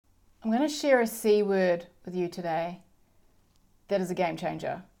I'm going to share a C word with you today that is a game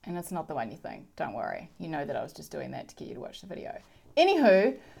changer, and it's not the one you think. Don't worry. You know that I was just doing that to get you to watch the video.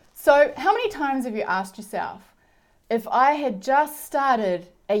 Anywho, so how many times have you asked yourself, if I had just started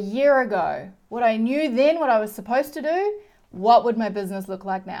a year ago, what I knew then, what I was supposed to do, what would my business look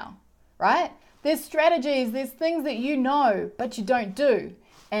like now, right? There's strategies, there's things that you know, but you don't do.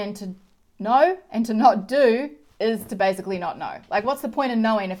 And to know and to not do is to basically not know. Like, what's the point in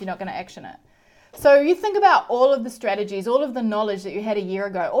knowing if you're not going to action it? So you think about all of the strategies, all of the knowledge that you had a year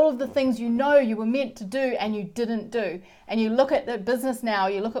ago, all of the things you know you were meant to do and you didn't do. And you look at the business now,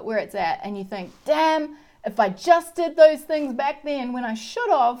 you look at where it's at, and you think, damn, if I just did those things back then when I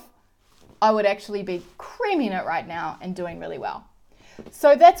should have, I would actually be creaming it right now and doing really well.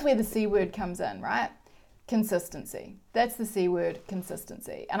 So that's where the C word comes in, right? Consistency. That's the C word,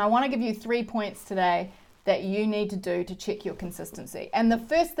 consistency. And I want to give you 3 points today that you need to do to check your consistency. And the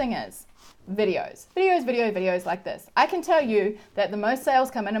first thing is videos. Videos like this. I can tell you that the most sales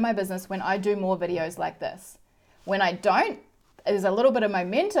come into my business when I do more videos like this. When I don't, there's a little bit of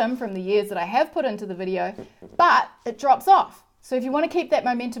momentum from the years that I have put into the video, but it drops off. So if you want to keep that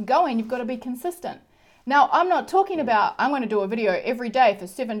momentum going, you've got to be consistent. Now, I'm not talking about I'm going to do a video every day for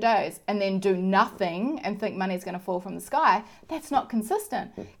 7 days and then do nothing and think money's going to fall from the sky. That's not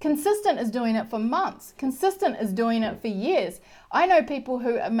consistent. Consistent is doing it for months. Consistent is doing it for years. I know people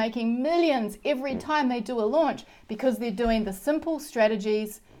who are making millions every time they do a launch because they're doing the simple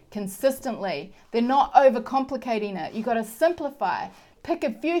strategies consistently. They're not overcomplicating it. You've got to simplify. Pick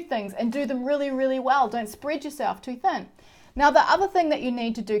a few things and do them really, really well. Don't spread yourself too thin. Now, the other thing that you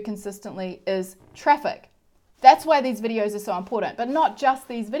need to do consistently is traffic. That's why these videos are so important, but not just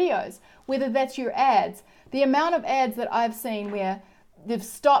these videos, whether that's your ads. The amount of ads that I've seen where they've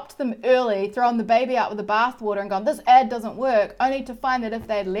stopped them early, thrown the baby out with the bathwater and gone, this ad doesn't work, only to find that if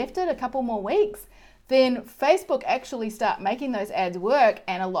they'd left it a couple more weeks, then Facebook actually start making those ads work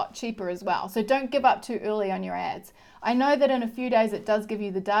and a lot cheaper as well. So don't give up too early on your ads. I know that in a few days it does give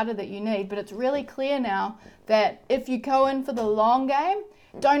you the data that you need, but it's really clear now that if you go in for the long game,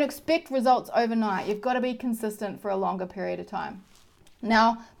 don't expect results overnight. You've got to be consistent for a longer period of time.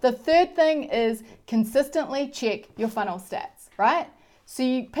 Now, the third thing is consistently check your funnel stats, right?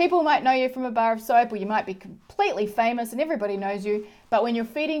 So people might know you from a bar of soap, or you might be completely famous and everybody knows you, but when you're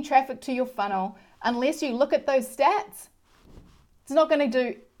feeding traffic to your funnel, unless you look at those stats, it's not going to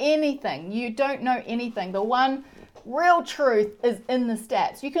do anything. You don't know anything. The one real truth is in the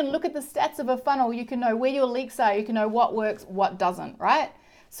stats. You can look at the stats of a funnel. You can know where your leaks are. You can know what works, what doesn't, right?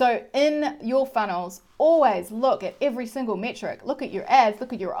 So in your funnels, always look at every single metric. Look at your ads,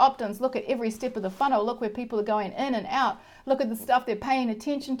 look at your opt-ins, look at every step of the funnel. Look where people are going in and out. Look at the stuff they're paying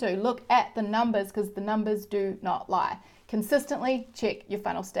attention to. Look at the numbers, because the numbers do not lie. Consistently check your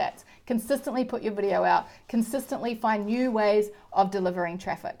funnel stats. Consistently put your video out. Consistently find new ways of delivering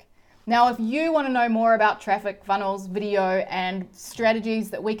traffic. Now, if you want to know more about traffic, funnels, video, and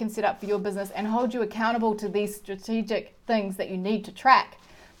strategies that we can set up for your business and hold you accountable to these strategic things that you need to track,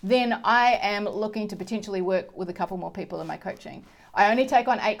 then I am looking to potentially work with a couple more people in my coaching. I only take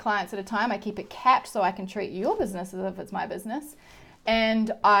on 8 clients at a time. I keep it capped so I can treat your business as if it's my business.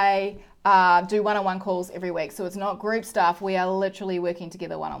 And I do one-on-one calls every week. So it's not group stuff. We are literally working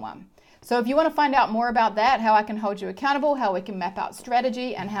together one-on-one. So if you want to find out more about that, how I can hold you accountable, how we can map out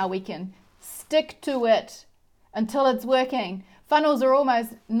strategy, and how we can stick to it until it's working. Funnels are almost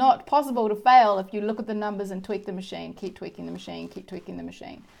not possible to fail if you look at the numbers and tweak the machine, keep tweaking the machine, keep tweaking the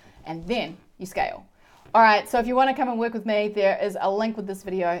machine, and then you scale. All right, so if you want to come and work with me, there is a link with this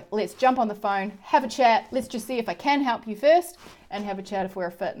video. Let's jump on the phone, have a chat. Let's just see if I can help you first, and have a chat if we're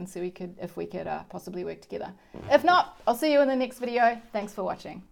a fit and see if we could possibly work together. If not, I'll see you in the next video. Thanks for watching.